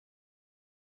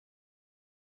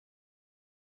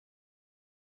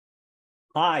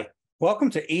Hi, welcome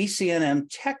to EC&M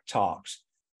Tech Talks.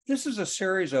 This is a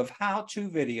series of how-to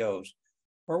videos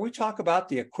where we talk about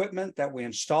the equipment that we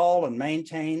install and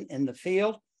maintain in the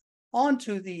field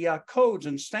onto the codes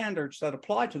and standards that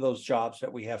apply to those jobs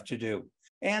that we have to do.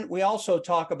 And we also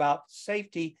talk about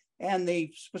safety and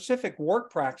the specific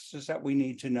work practices that we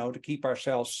need to know to keep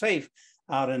ourselves safe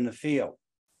out in the field.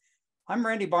 I'm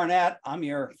Randy Barnett. I'm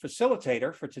your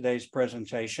facilitator for today's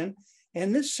presentation.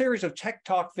 And this series of Tech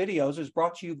Talk videos is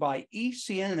brought to you by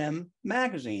EC&M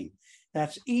Magazine.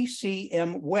 That's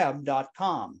ecmweb.com.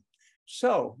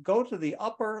 So go to the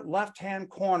upper left-hand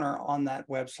corner on that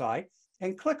website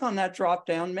and click on that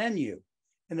drop-down menu.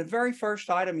 And the very first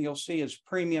item you'll see is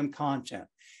premium content.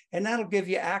 And that'll give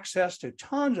you access to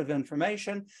tons of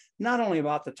information, not only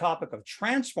about the topic of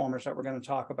transformers that we're going to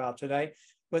talk about today,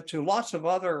 but to lots of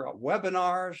other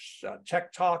webinars,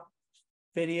 Tech Talk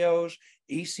videos,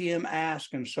 ECM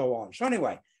Ask, and so on. So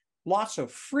anyway, lots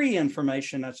of free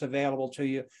information that's available to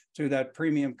you through that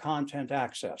premium content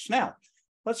access. Now,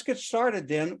 let's get started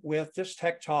then with this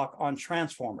Tech Talk on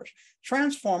transformers.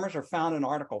 Transformers are found in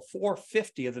Article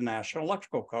 450 of the National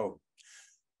Electrical Code.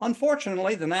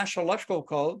 Unfortunately, the National Electrical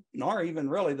Code, nor even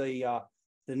really the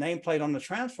nameplate on the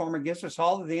transformer, gives us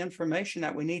all of the information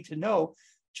that we need to know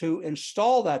to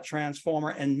install that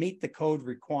transformer and meet the code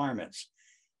requirements.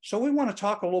 So we want to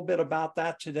talk a little bit about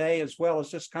that today, as well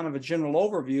as just kind of a general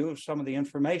overview of some of the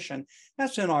information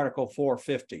that's in Article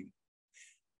 450.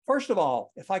 First of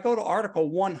all, if I go to Article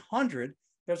 100,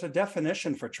 there's a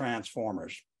definition for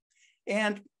transformers.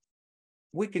 And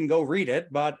we can go read it,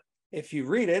 but if you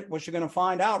read it, what you're going to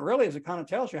find out really is it kind of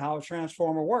tells you how a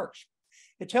transformer works.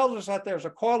 It tells us that there's a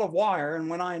coil of wire,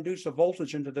 and when I induce a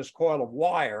voltage into this coil of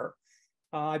wire,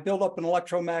 I build up an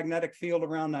electromagnetic field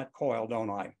around that coil,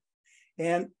 don't I?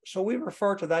 And so we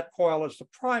refer to that coil as the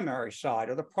primary side,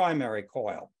 or the primary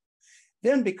coil.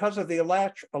 Then because of the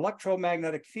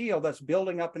electromagnetic field that's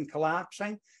building up and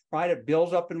collapsing, right, it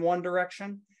builds up in one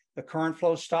direction, the current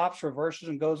flow stops, reverses,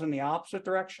 and goes in the opposite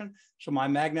direction. So my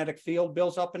magnetic field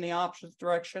builds up in the opposite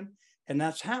direction, and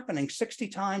that's happening 60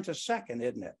 times a second,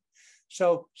 isn't it?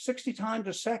 So 60 times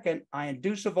a second, I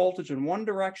induce a voltage in one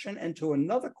direction into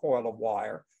another coil of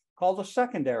wire called the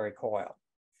secondary coil.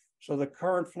 So the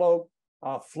current flow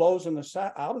flows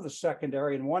out of the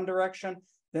secondary in one direction,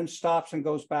 then stops and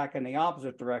goes back in the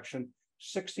opposite direction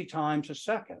 60 times a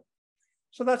second.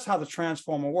 So that's how the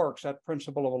transformer works, that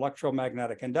principle of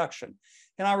electromagnetic induction.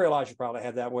 And I realize you probably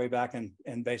had that way back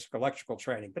in basic electrical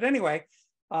training. But anyway,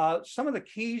 some of the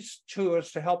keys to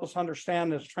us to help us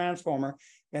understand this transformer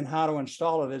and how to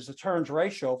install it is the turns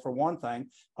ratio, for one thing,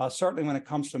 certainly when it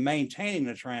comes to maintaining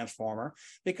the transformer,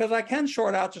 because I can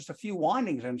short out just a few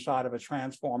windings inside of a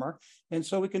transformer. And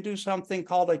so we can do something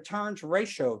called a turns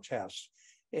ratio test,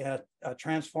 a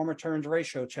transformer turns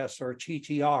ratio test, or a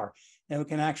TTR. And we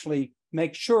can actually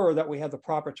make sure that we have the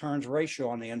proper turns ratio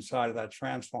on the inside of that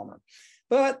transformer.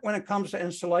 But when it comes to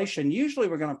installation, usually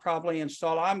we're going to probably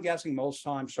install, I'm guessing most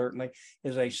times certainly,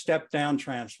 is a step-down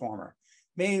transformer.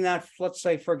 Meaning that, let's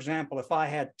say, for example, if I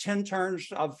had 10 turns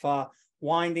of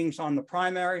windings on the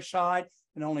primary side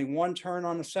and only one turn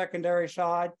on the secondary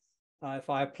side, if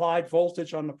I applied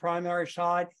voltage on the primary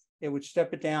side, it would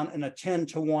step it down in a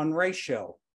 10-to-1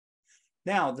 ratio.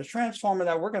 Now, the transformer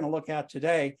that we're going to look at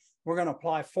today, we're going to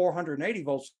apply 480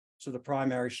 volts to the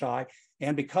primary side.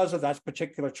 And because of that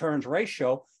particular turns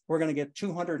ratio, we're going to get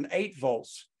 208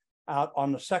 volts out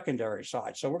on the secondary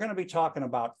side. So we're going to be talking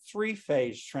about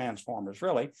three-phase transformers,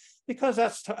 really, because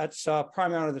that's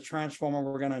primarily the transformer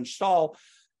we're going to install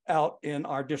out in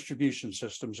our distribution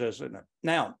systems, isn't it?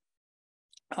 Now,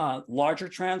 larger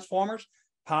transformers,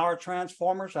 power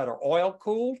transformers that are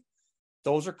oil-cooled,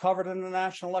 those are covered in the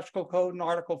National Electrical Code in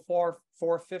Article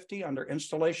 450 under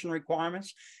installation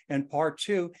requirements and Part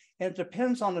 2. And it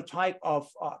depends on the type of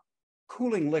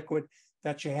cooling liquid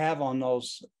that you have on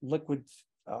those liquid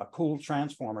cooled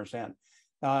transformers in.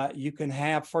 You can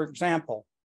have, for example,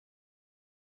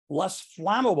 less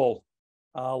flammable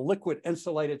liquid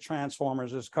insulated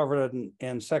transformers is covered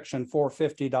in Section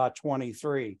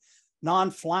 450.23.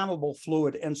 Non-flammable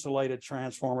fluid insulated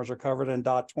transformers are covered in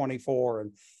 .24,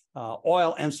 and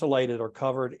oil insulated are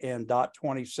covered in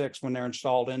 .26 when they're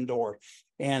installed indoors,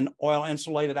 and oil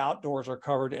insulated outdoors are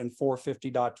covered in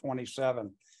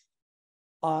 450.27.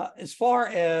 As far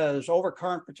as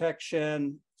overcurrent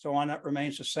protection, so on, that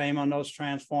remains the same on those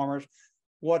transformers.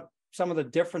 What some of the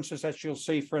differences that you'll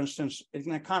see, for instance,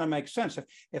 it kind of makes sense.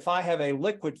 If I have a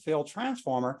liquid filled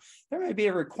transformer, there may be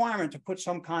a requirement to put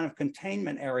some kind of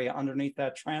containment area underneath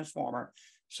that transformer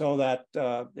so that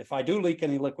if I do leak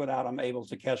any liquid out, I'm able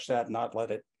to catch that and not let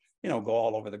it, go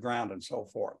all over the ground and so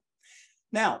forth.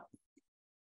 Now,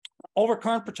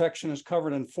 overcurrent protection is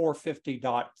covered in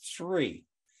 450.3.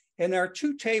 And there are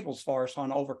two tables for us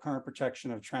on overcurrent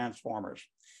protection of transformers.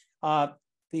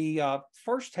 The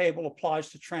first table applies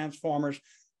to transformers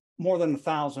more than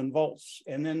 1,000 volts.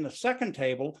 And then the second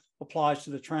table applies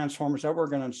to the transformers that we're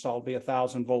going to install be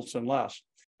 1,000 volts and less.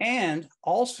 And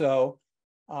also,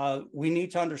 we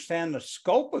need to understand the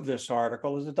scope of this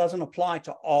article is it doesn't apply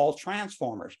to all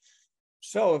transformers.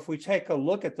 So if we take a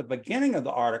look at the beginning of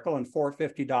the article in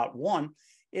 450.1,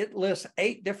 it lists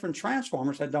 8 different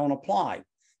transformers that don't apply.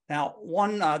 Now,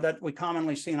 one that we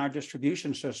commonly see in our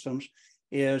distribution systems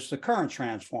is the current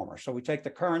transformer. So we take the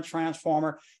current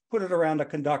transformer, put it around a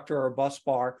conductor or a bus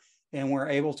bar, and we're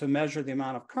able to measure the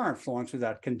amount of current flowing through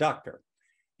that conductor.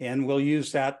 And we'll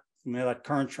use that, that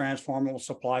current transformer will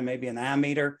supply maybe an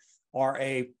ammeter or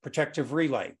a protective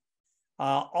relay.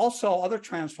 Also, other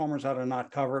transformers that are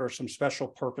not covered are some special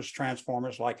purpose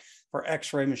transformers like for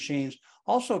X-ray machines.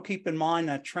 Also keep in mind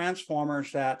that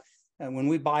transformers that when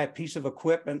we buy a piece of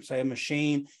equipment, say a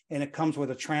machine, and it comes with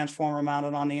a transformer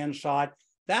mounted on the inside,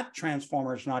 that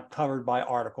transformer is not covered by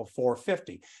Article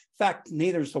 450. In fact,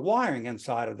 neither is the wiring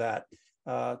inside of that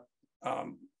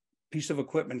piece of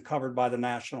equipment covered by the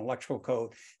National Electrical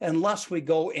Code, unless we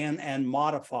go in and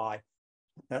modify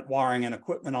that wiring and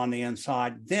equipment on the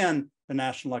inside, then the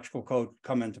National Electrical Code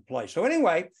come into play. So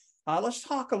anyway, let's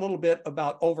talk a little bit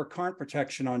about overcurrent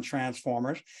protection on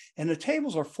transformers. And the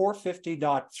tables are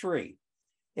 450.3.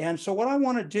 And so what I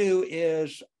want to do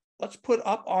is let's put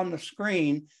up on the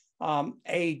screen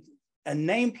a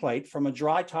nameplate from a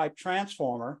dry type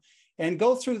transformer and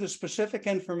go through the specific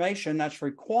information that's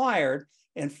required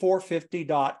in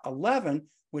 450.11,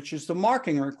 which is the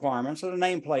marking requirements of the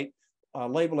nameplate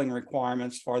labeling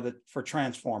requirements for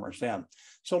transformers then.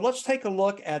 So let's take a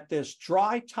look at this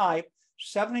dry type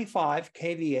 75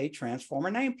 kVA transformer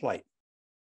nameplate.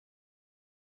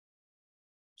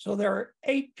 So there are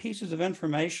 8 pieces of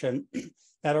information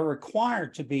that are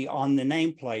required to be on the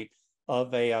nameplate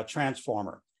of a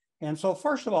transformer. And so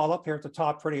first of all, up here at the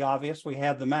top, pretty obvious, we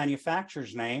have the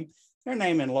manufacturer's name, their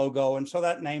name and logo, and so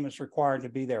that name is required to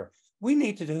be there. We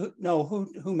need to know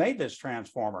who made this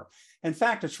transformer. In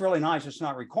fact, it's really nice. It's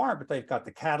not required, but they've got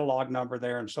the catalog number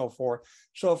there and so forth.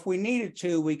 So if we needed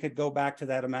to, we could go back to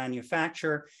that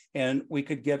manufacturer and we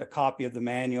could get a copy of the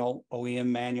manual, OEM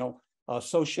manual,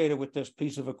 associated with this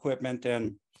piece of equipment,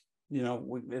 and we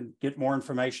get more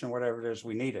information or whatever it is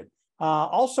we needed.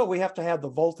 Also, we have to have the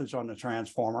voltage on the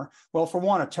transformer. Well, for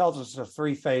one, it tells us it's a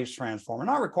 3-phase transformer,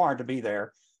 not required to be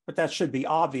there, but that should be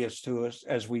obvious to us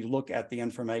as we look at the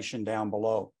information down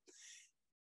below.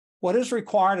 What is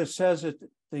required, it says that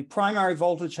the primary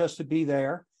voltage has to be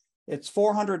there. It's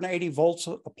 480 volts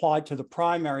applied to the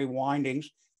primary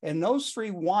windings. And those 3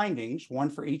 windings,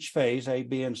 one for each phase, A,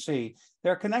 B, and C,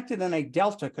 they're connected in a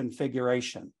delta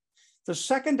configuration. The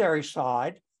secondary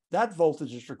side, that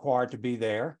voltage is required to be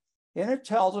there. And it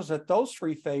tells us that those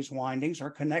 3-phase windings are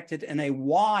connected in a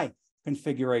Y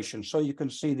configuration. So you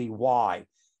can see the Y.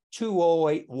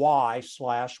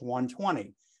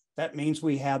 208Y/120. That means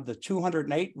we have the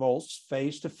 208 volts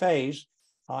phase to phase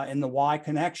in the Y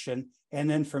connection. And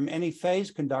then from any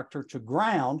phase conductor to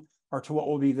ground, or to what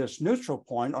will be this neutral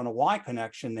point on a Y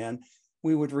connection, then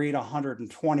we would read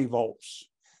 120 volts.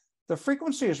 The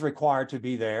frequency is required to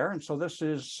be there. And so this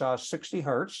is 60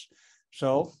 hertz.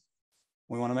 So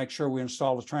we want to make sure we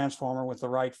install the transformer with the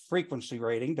right frequency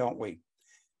rating, don't we?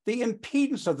 The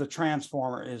impedance of the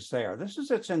transformer is there. This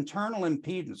is its internal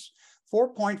impedance,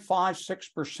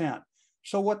 4.56%.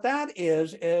 So what that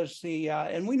is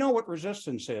and we know what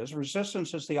resistance is.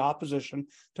 Resistance is the opposition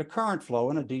to current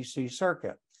flow in a DC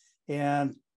circuit.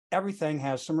 And everything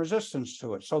has some resistance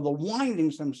to it. So the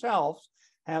windings themselves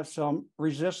have some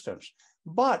resistance.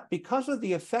 But because of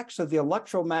the effects of the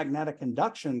electromagnetic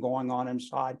induction going on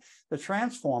inside the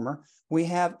transformer, we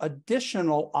have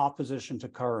additional opposition to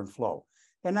current flow.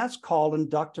 And that's called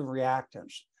inductive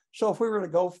reactance. So if we were to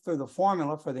go through the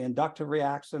formula for the inductive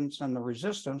reactance and the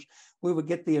resistance, we would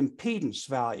get the impedance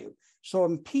value. So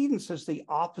impedance is the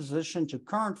opposition to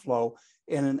current flow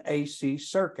in an AC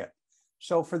circuit.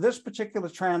 So for this particular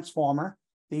transformer,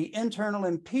 the internal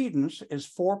impedance is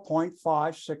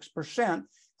 4.56%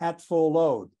 at full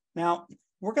load. Now,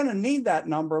 we're going to need that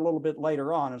number a little bit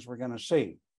later on, as we're going to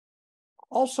see.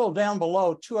 Also down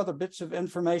below, 2 other bits of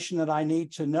information that I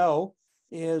need to know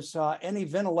is any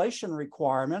ventilation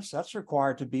requirements. That's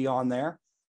required to be on there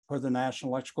for the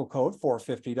National Electrical Code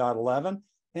 450.11.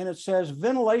 And it says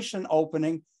ventilation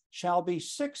opening shall be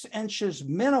 6 inches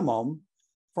minimum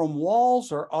from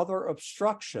walls or other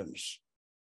obstructions.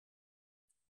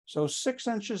 So 6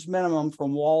 inches minimum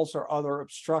from walls or other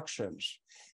obstructions.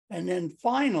 And then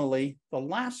finally, the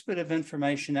last bit of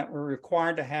information that we're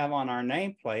required to have on our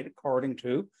nameplate, according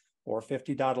to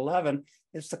 450.11,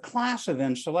 is the class of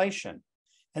insulation.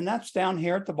 And that's down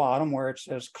here at the bottom where it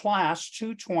says class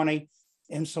 220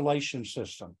 insulation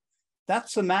system.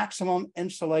 That's the maximum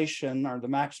insulation or the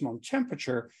maximum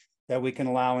temperature that we can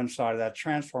allow inside of that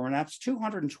transformer. And that's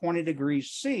 220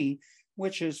 degrees C,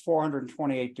 which is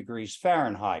 428 degrees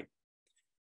Fahrenheit.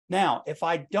 Now, if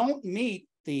I don't meet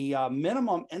the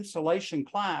minimum insulation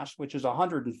class, which is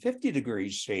 150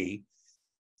 degrees C,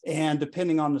 and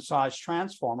depending on the size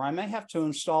transformer, I may have to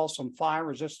install some fire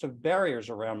resistive barriers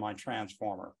around my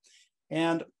transformer.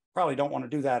 And probably don't want to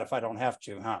do that if I don't have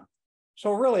to, huh?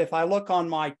 So really, if I look on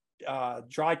my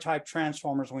dry type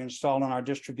transformers we install in our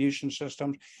distribution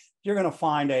systems, you're going to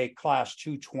find a class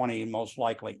 220, most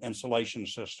likely, insulation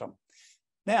system.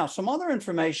 Now, some other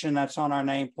information that's on our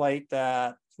nameplate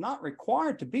that's not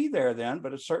required to be there then,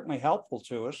 but it's certainly helpful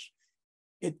to us.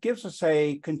 It gives us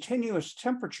a continuous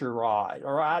temperature rise,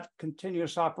 or at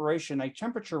continuous operation, a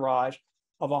temperature rise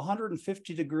of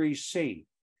 150 degrees C.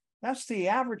 That's the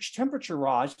average temperature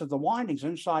rise of the windings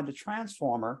inside the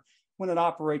transformer when it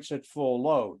operates at full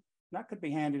load. That could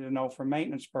be handy to know for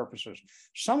maintenance purposes.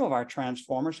 Some of our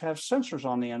transformers have sensors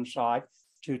on the inside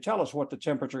to tell us what the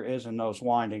temperature is in those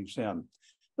windings in.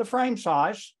 The frame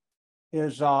size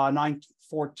is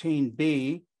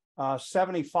 914B.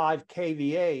 75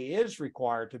 kVA is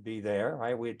required to be there,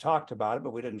 right? We had talked about it,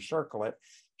 but we didn't circle it.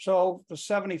 So the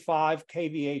 75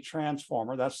 kVA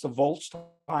transformer, that's the volts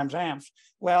times amps.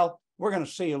 Well, we're going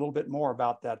to see a little bit more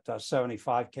about that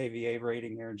 75 kVA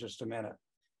rating here in just a minute.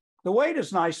 The weight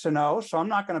is nice to know, so I'm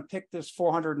not going to pick this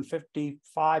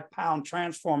 455-pound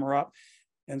transformer up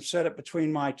and set it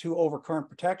between my two overcurrent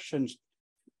protections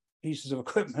pieces of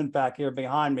equipment back here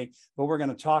behind me, but we're going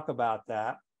to talk about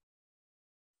that.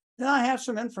 Then I have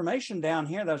some information down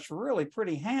here that's really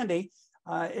pretty handy.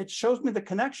 It shows me the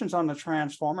connections on the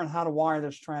transformer and how to wire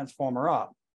this transformer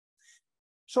up.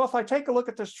 So if I take a look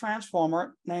at this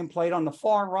transformer nameplate on the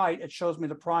far right, it shows me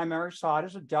the primary side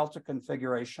is a delta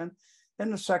configuration,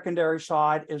 and the secondary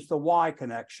side is the Y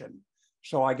connection.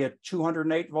 So I get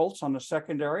 208 volts on the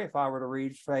secondary if I were to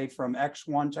read, say, from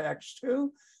X1 to X2.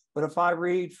 But if I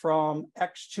read from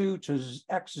X2 to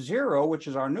X0, which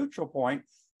is our neutral point,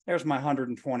 there's my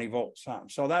 120 volts.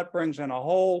 So that brings in a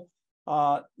whole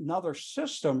another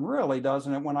system, really,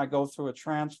 doesn't it, when I go through a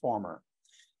transformer?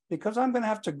 Because I'm going to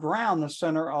have to ground the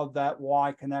center of that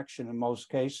Y connection in most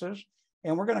cases.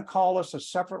 And we're going to call this a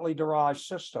separately derived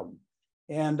system.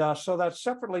 And so that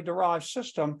separately derived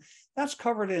system, that's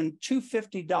covered in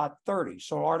 250.30.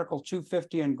 So Article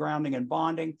 250 in grounding and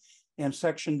bonding, and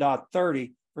Section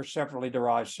 .30 for separately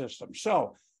derived systems.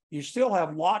 So you still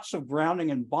have lots of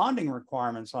grounding and bonding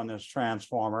requirements on this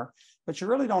transformer, but you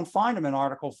really don't find them in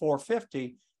Article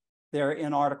 450. They're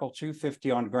in Article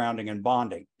 250 on grounding and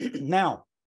bonding. Now,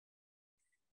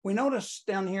 we notice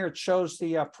down here it shows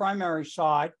the primary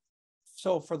side.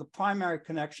 So for the primary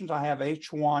connections, I have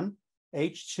H1,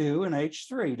 H2, and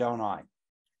H3, don't I?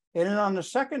 And then on the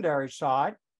secondary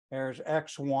side, there's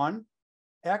X1,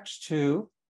 X2,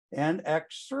 and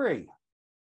X3.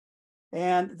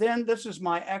 And then this is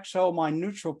my XO, my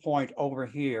neutral point over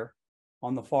here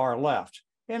on the far left.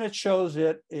 And it shows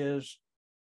it is,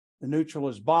 the neutral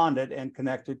is bonded and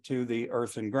connected to the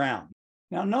earth and ground.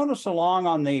 Now notice along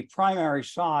on the primary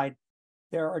side,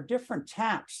 there are different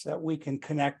taps that we can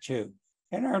connect to,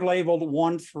 and they're labeled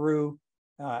 1 through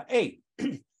 8.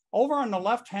 Over on the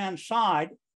left-hand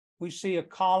side, we see a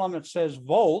column that says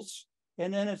volts,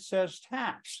 and then it says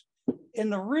taps. In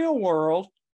the real world,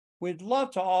 we'd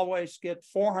love to always get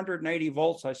 480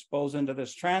 volts, I suppose, into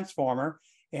this transformer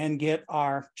and get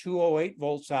our 208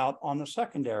 volts out on the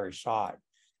secondary side.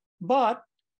 But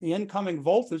the incoming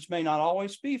voltage may not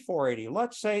always be 480.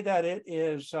 Let's say that it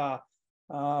is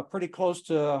pretty close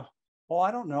to, oh,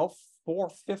 I don't know,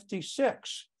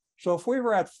 456. So if we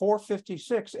were at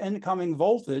 456 incoming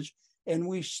voltage and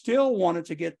we still wanted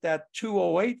to get that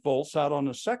 208 volts out on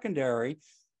the secondary,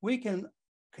 we can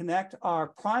connect our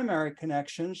primary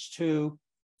connections to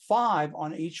 5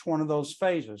 on each one of those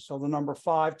phases. So the number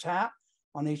 5 tap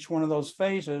on each one of those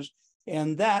phases,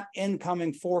 and that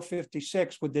incoming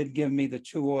 456 would then give me the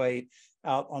 208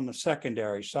 out on the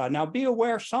secondary side. Now be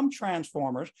aware, some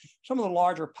transformers, some of the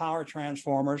larger power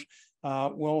transformers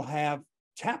will have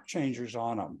tap changers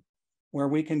on them, where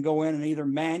we can go in and either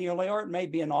manually, or it may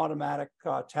be an automatic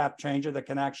tap changer that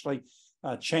can actually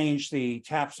change the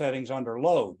tap settings under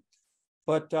load.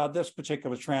 But this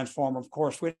particular transformer, of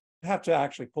course, we have to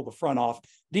actually pull the front off,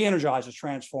 de-energize the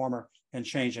transformer, and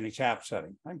change any tap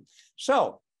setting. Right?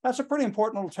 So that's a pretty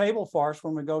important little table for us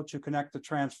when we go to connect the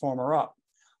transformer up.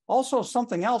 Also,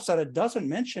 something else that it doesn't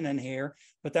mention in here,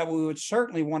 but that we would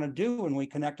certainly want to do when we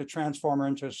connect a transformer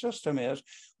into a system is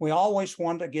we always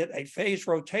want to get a phase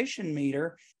rotation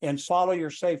meter and follow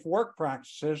your safe work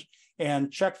practices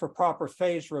and check for proper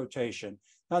phase rotation.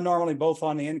 Now, normally both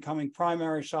on the incoming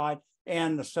primary side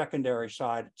and the secondary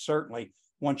side, certainly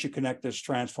once you connect this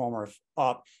transformer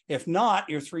up. If not,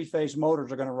 your three-phase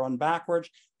motors are going to run backwards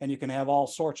and you can have all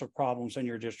sorts of problems in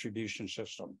your distribution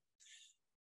system.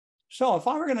 So if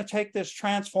I were going to take this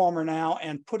transformer now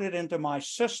and put it into my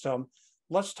system,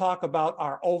 let's talk about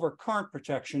our overcurrent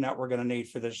protection that we're going to need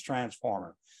for this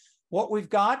transformer. What we've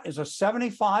got is a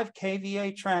 75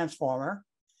 kVA transformer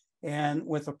and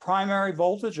with a primary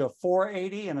voltage of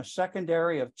 480 and a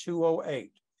secondary of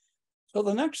 208. So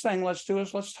the next thing let's do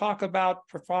is let's talk about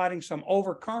providing some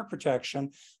overcurrent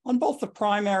protection on both the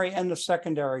primary and the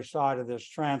secondary side of this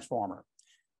transformer.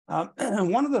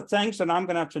 One of the things that I'm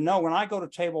going to have to know when I go to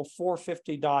table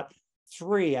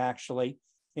 450.3 actually,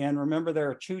 and remember there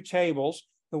are two tables,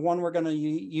 the one we're going to be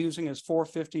using is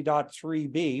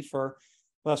 450.3b for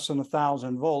less than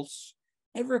 1,000 volts.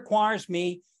 It requires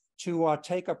me to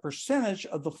take a percentage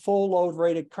of the full load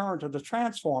rated current of the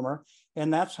transformer,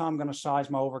 and that's how I'm going to size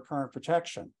my overcurrent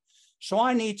protection. So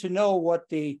I need to know what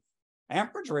the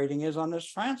amperage rating is on this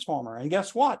transformer. And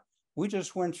guess what? We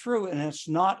just went through and it's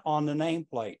not on the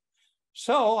nameplate.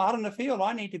 So out in the field,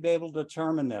 I need to be able to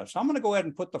determine this. I'm going to go ahead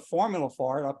and put the formula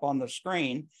for it up on the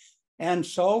screen. And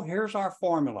so here's our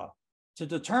formula. To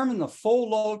determine the full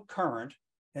load current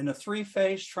in the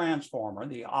three-phase transformer,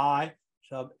 the I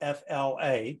sub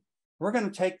FLA, we're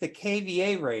going to take the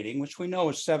KVA rating, which we know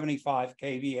is 75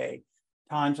 KVA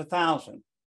times 1,000.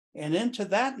 And into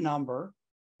that number,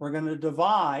 we're going to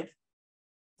divide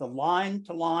the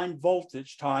line-to-line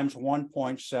voltage times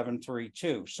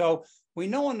 1.732. So we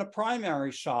know on the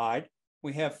primary side,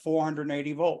 we have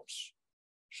 480 volts.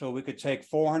 So we could take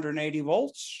 480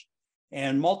 volts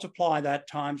and multiply that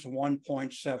times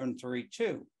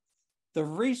 1.732. The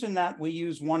reason that we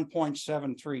use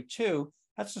 1.732,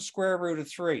 that's the square root of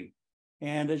 3.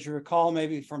 And as you recall,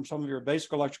 maybe from some of your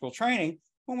basic electrical training,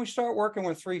 when we start working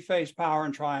with three-phase power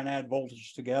and try and add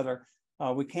voltage together,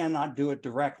 we cannot do it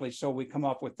directly. So we come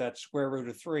up with that square root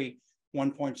of 3,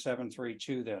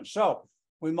 1.732 then. So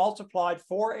we multiplied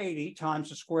 480 times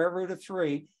the square root of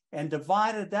 3 and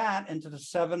divided that into the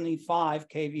 75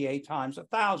 kVA times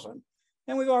 1,000.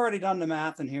 And we've already done the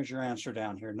math, and here's your answer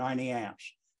down here, 90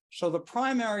 amps. So the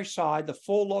primary side, the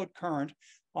full load current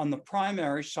on the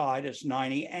primary side is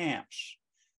 90 amps.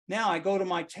 Now I go to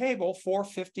my table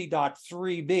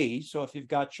 450.3b. So if you've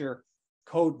got your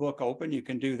code book open, you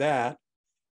can do that.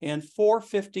 In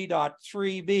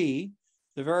 450.3b,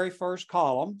 the very first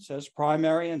column says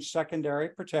primary and secondary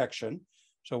protection.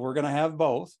 So we're going to have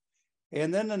both.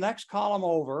 And then the next column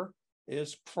over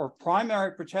is for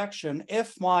primary protection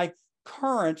if my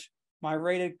current, my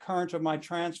rated current of my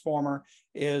transformer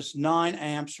is 9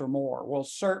 amps or more. Well,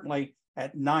 certainly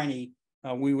at 90,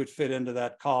 we would fit into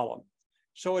that column.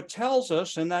 So it tells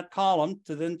us in that column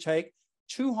to then take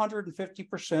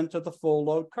 250% of the full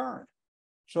load current.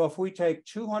 So if we take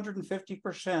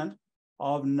 250%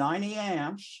 of 90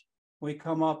 amps, we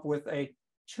come up with a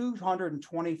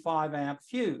 225 amp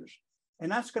fuse.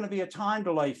 And that's going to be a time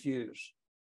delay fuse.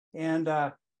 And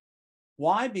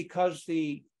why? Because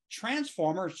the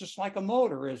transformer is just like a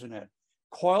motor, isn't it?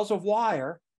 Coils of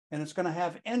wire, and it's going to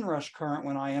have inrush current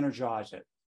when I energize it.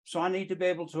 So I need to be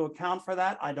able to account for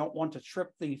that. I don't want to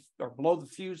trip or blow the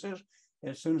fuses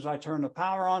as soon as I turn the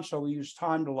power on. So we use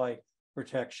time delay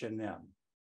protection then.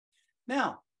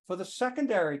 Now, for the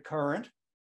secondary current,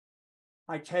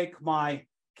 I take my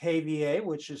KVA,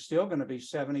 which is still going to be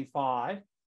 75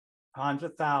 times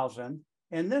 1,000.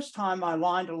 And this time my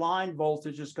line-to-line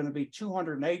voltage is going to be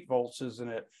 208 volts, isn't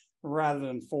it, rather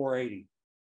than 480.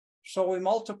 So we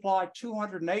multiply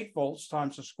 208 volts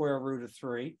times the square root of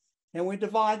 3, and we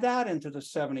divide that into the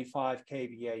 75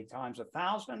 kVA times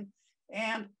 1,000,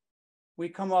 and we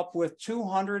come up with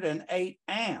 208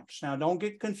 amps. Now, don't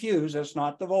get confused. That's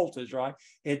not the voltage, right?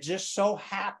 It just so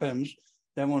happens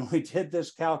that when we did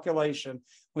this calculation,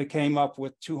 we came up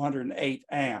with 208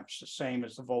 amps, the same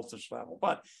as the voltage level,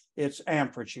 but it's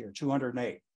amperage here,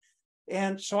 208.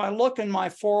 And so I look in my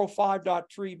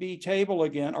 405.3b table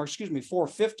again, or excuse me,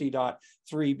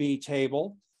 450.3b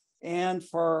table, and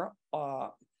for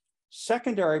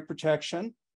secondary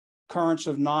protection, currents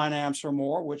of 9 amps or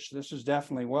more, which this is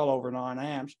definitely well over 9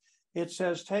 amps, it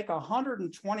says take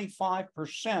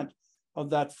 125% of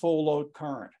that full load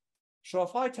current. So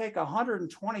if I take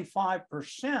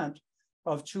 125%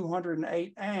 of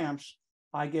 208 amps,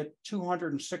 I get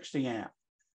 260 amp.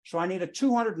 So I need a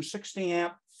 260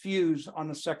 amp fuse on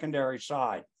the secondary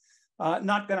side.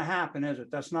 Not going to happen, is it?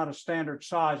 That's not a standard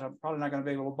size. I'm probably not going to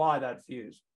be able to buy that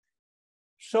fuse.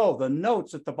 So the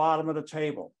notes at the bottom of the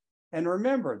table. And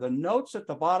remember, the notes at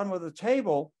the bottom of the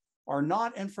table are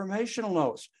not informational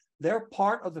notes. They're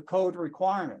part of the code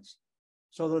requirements.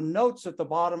 So the notes at the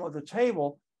bottom of the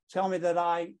table tell me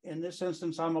that in this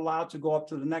instance, I'm allowed to go up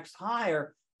to the next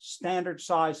higher standard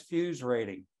size fuse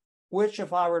rating, which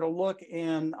if I were to look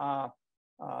in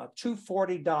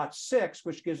 240.6,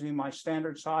 which gives me my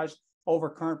standard size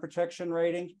overcurrent protection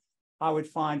rating, I would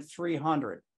find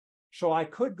 300. So I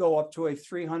could go up to a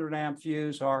 300 amp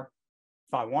fuse, or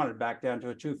if I wanted back down to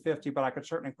a 250, but I could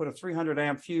certainly put a 300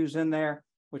 amp fuse in there,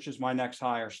 which is my next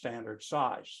higher standard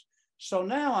size. So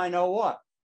now I know what?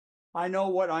 I know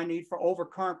what I need for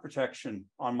overcurrent protection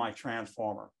on my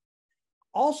transformer.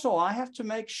 Also, I have to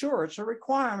make sure, it's a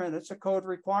requirement, it's a code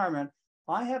requirement,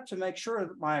 I have to make sure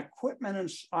that my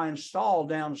equipment I install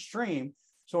downstream,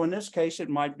 so in this case, it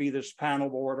might be this panel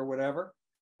board or whatever,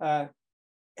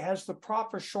 has the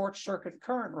proper short circuit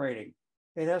current rating.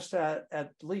 It has to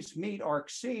at least meet or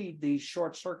exceed the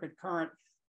short circuit current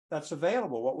that's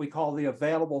available, what we call the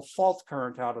available fault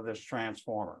current out of this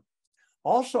transformer.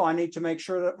 Also, I need to make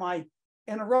sure that my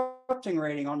interrupting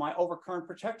rating on my overcurrent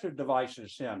protective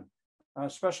devices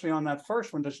especially on that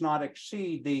first one, does not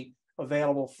exceed the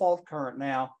available fault current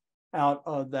now out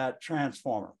of that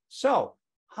transformer. So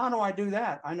how do I do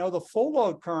that? I know the full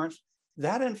load currents.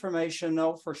 That information,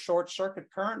 though, for short circuit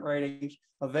current ratings,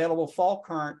 available fault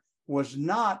current was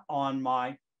not on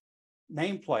my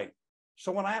nameplate.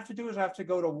 So what I have to do is I have to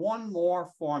go to one more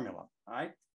formula,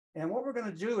 right? And what we're going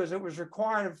to do is it was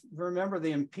required, remember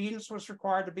the impedance was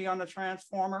required to be on the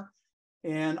transformer,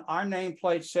 and our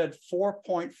nameplate said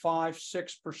 4.56%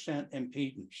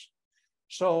 impedance.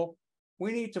 So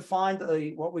we need to find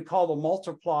what we call the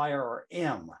multiplier, or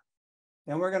M.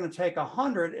 And we're going to take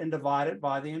 100 and divide it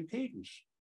by the impedance.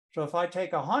 So if I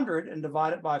take 100 and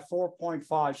divide it by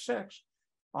 4.56,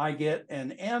 I get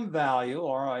an M value,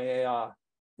 or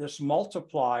this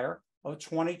multiplier of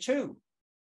 22.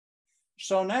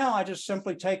 So now I just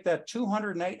simply take that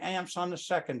 208 amps on the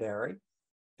secondary,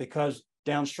 because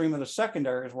downstream of the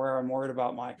secondary is where I'm worried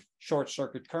about my short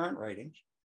circuit current ratings.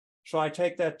 So I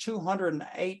take that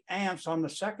 208 amps on the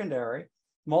secondary,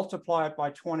 multiply it by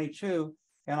 22,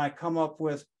 and I come up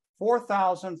with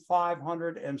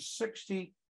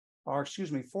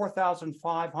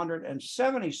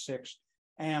 4,576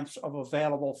 amps of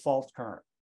available fault current.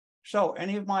 So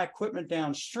any of my equipment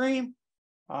downstream,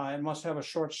 it must have a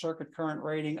short circuit current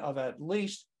rating of at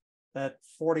least that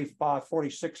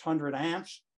 4,600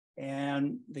 amps,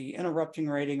 and the interrupting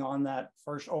rating on that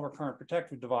first overcurrent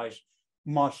protective device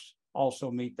must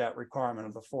also meet that requirement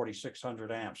of the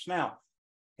 4,600 amps. Now,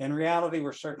 in reality,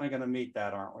 we're certainly going to meet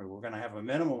that, aren't we? We're going to have a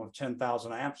minimum of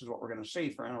 10,000 amps is what we're going to see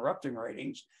for interrupting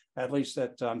ratings, at least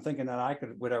that I'm thinking that I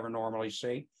would ever normally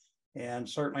see. And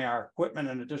certainly our equipment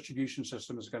and the distribution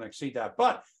system is going to exceed that.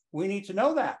 But we need to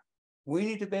know that. We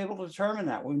need to be able to determine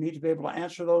that. We need to be able to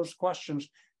answer those questions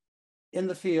in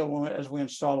the field as we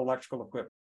install electrical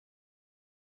equipment.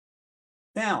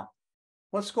 Now,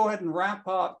 let's go ahead and wrap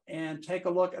up and take a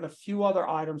look at a few other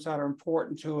items that are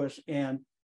important to us in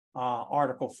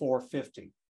Article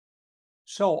 450.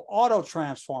 So auto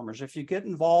transformers, if you get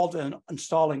involved in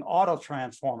installing auto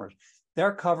transformers,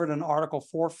 they're covered in Article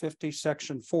 450,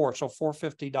 Section 4, so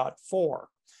 450.4.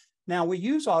 Now, we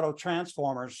use auto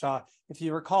transformers. If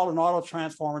you recall, an auto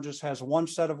transformer just has one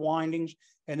set of windings,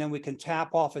 and then we can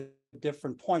tap off at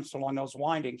different points along those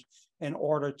windings in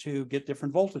order to get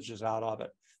different voltages out of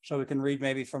it. So we can read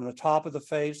maybe from the top of the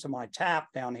phase to my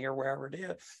tap down here, wherever it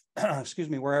is, excuse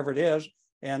me, wherever it is,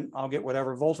 and I'll get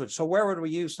whatever voltage. So where would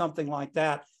we use something like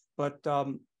that? But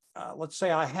let's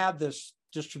say I have this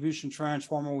distribution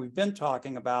transformer we've been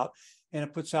talking about, and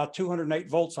it puts out 208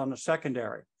 volts on the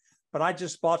secondary. But I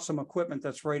just bought some equipment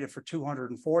that's rated for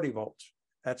 240 volts.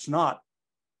 That's not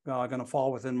going to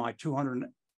fall within my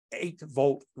 208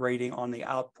 volt rating on the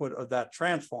output of that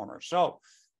transformer. So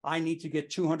I need to get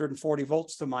 240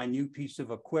 volts to my new piece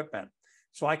of equipment.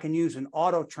 So I can use an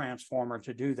auto transformer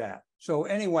to do that. So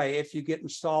anyway, if you get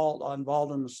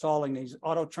involved in installing these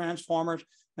auto transformers,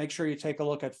 make sure you take a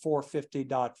look at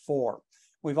 450.4.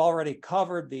 We've already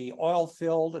covered the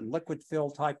oil-filled and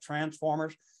liquid-filled type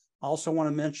transformers. I also want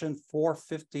to mention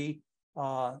 450,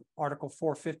 Article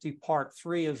 450, Part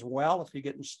 3 as well, if you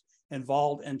get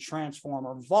involved in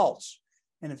transformer vaults.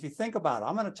 And if you think about it,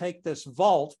 I'm going to take this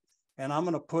vault and I'm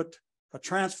going to put a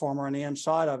transformer on the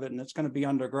inside of it, and it's going to be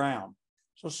underground.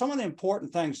 So some of the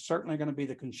important things certainly going to be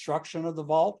the construction of the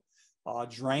vault,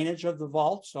 drainage of the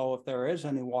vault. So if there is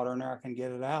any water in there, I can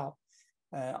get it out.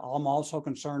 I'm also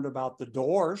concerned about the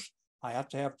doors. I have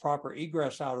to have proper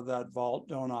egress out of that vault,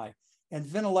 don't I? And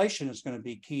ventilation is going to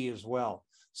be key as well.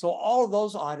 So all of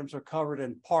those items are covered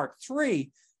in Part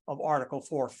 3 of Article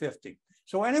 450.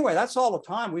 So anyway, that's all the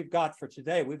time we've got for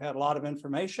today. We've had a lot of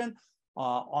information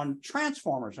on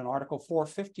transformers in Article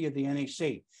 450 of the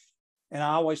NEC. And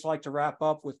I always like to wrap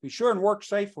up with be sure and work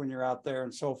safe when you're out there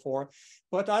and so forth.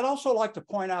 But I'd also like to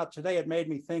point out today, it made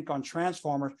me think on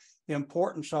transformers, the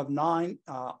importance of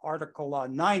Article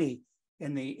 90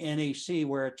 in the NEC,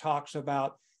 where it talks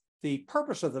about the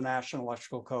purpose of the National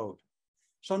Electrical Code.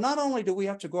 So not only do we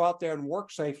have to go out there and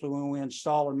work safely when we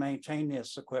install and maintain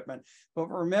this equipment, but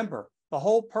remember, the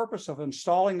whole purpose of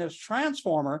installing this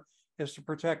transformer is to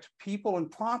protect people and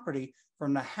property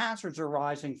from the hazards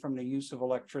arising from the use of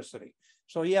electricity.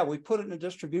 So yeah, we put it in a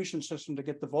distribution system to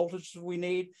get the voltages we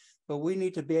need, but we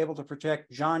need to be able to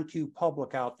protect John Q.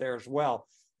 public out there as well,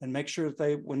 and make sure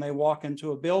that when they walk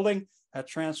into a building, that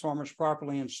transformer is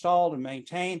properly installed and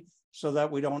maintained so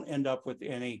that we don't end up with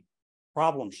any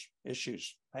problems,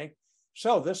 issues. Okay?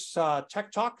 So this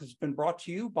Tech Talk has been brought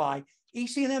to you by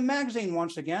EC&M Magazine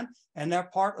once again, and they're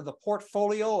part of the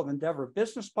portfolio of Endeavor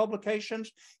Business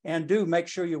Publications. And do make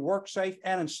sure you work safe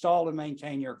and install and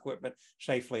maintain your equipment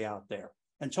safely out there.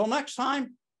 Until next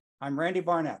time, I'm Randy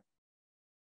Barnett.